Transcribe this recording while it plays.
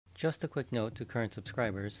Just a quick note to current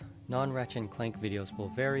subscribers, non-Ratchet & Clank videos will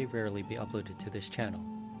very rarely be uploaded to this channel.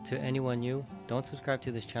 To anyone new, don't subscribe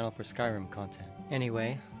to this channel for Skyrim content.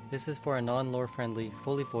 Anyway, this is for a non-lore friendly,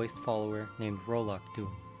 fully voiced follower named Rolaak-Dun.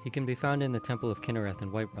 He can be found in the Temple of Kynareth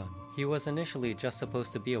in Whiterun. He was initially just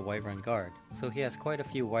supposed to be a Whiterun guard, so he has quite a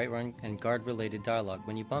few Whiterun and guard related dialogue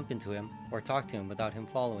when you bump into him or talk to him without him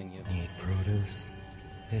following you. Need produce?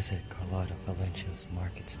 Visit Carlotta Valencio's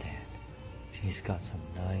market stand. She's got some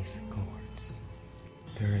nice gourds.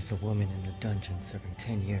 There is a woman in the dungeon serving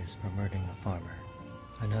 10 years for murdering a farmer.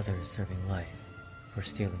 Another is serving life for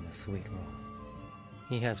stealing a sweet roll.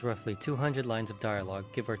 He has roughly 200 lines of dialogue,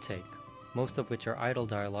 give or take, most of which are idle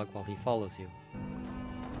dialogue while he follows you.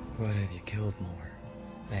 What have you killed more?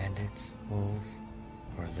 Bandits, wolves,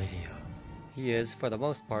 or Lydia? He is, for the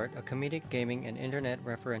most part, a comedic gaming and internet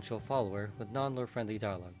referential follower with non-lore friendly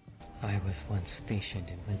dialogue. I was once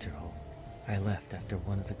stationed in Winterhold. I left after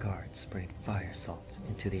one of the guards sprayed fire salt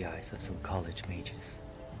into the eyes of some college mages.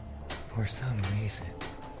 For some reason,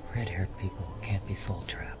 red-haired people can't be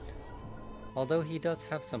soul-trapped. Although he does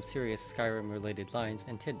have some serious Skyrim-related lines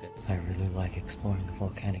and tidbits. I really like exploring the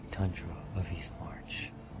volcanic tundra of Eastmarch.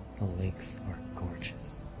 The lakes are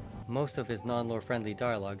gorgeous. Most of his non-lore friendly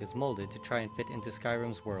dialogue is molded to try and fit into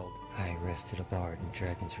Skyrim's world. I arrested a bard in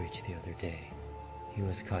Dragon's Reach the other day. He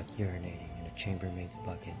was caught urinating in a chambermaid's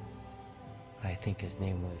bucket. I think his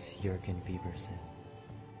name was Jurgen Bieberson.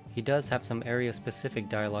 He does have some area-specific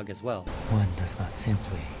dialogue as well. One does not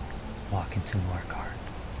simply walk into Markarth.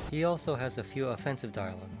 He also has a few offensive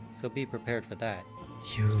dialogue, so be prepared for that.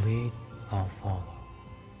 You lead, I'll follow.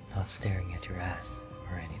 Not staring at your ass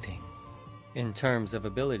or anything. In terms of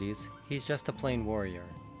abilities, he's just a plain warrior.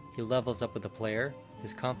 He levels up with the player,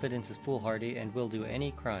 his confidence is foolhardy and will do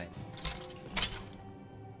any crime.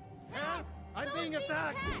 Help! I'm being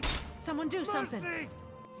attacked! Someone do something!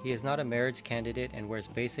 He is not a marriage candidate and wears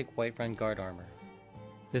basic Whiterun guard armor.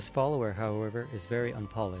 This follower, however, is very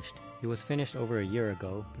unpolished. He was finished over a year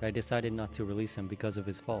ago, but I decided not to release him because of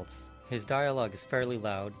his faults. His dialogue is fairly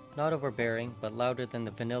loud, not overbearing, but louder than the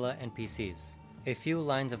vanilla NPCs. A few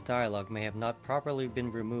lines of dialogue may have not properly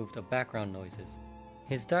been removed of background noises.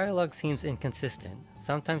 His dialogue seems inconsistent.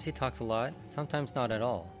 Sometimes he talks a lot, sometimes not at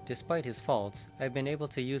all. Despite his faults, I've been able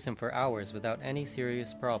to use him for hours without any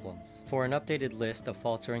serious problems. For an updated list of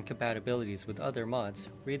faults or incompatibilities with other mods,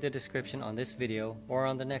 read the description on this video or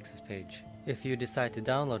on the Nexus page. If you decide to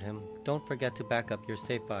download him, don't forget to back up your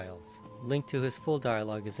save files. Link to his full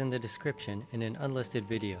dialogue is in the description in an unlisted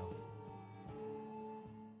video.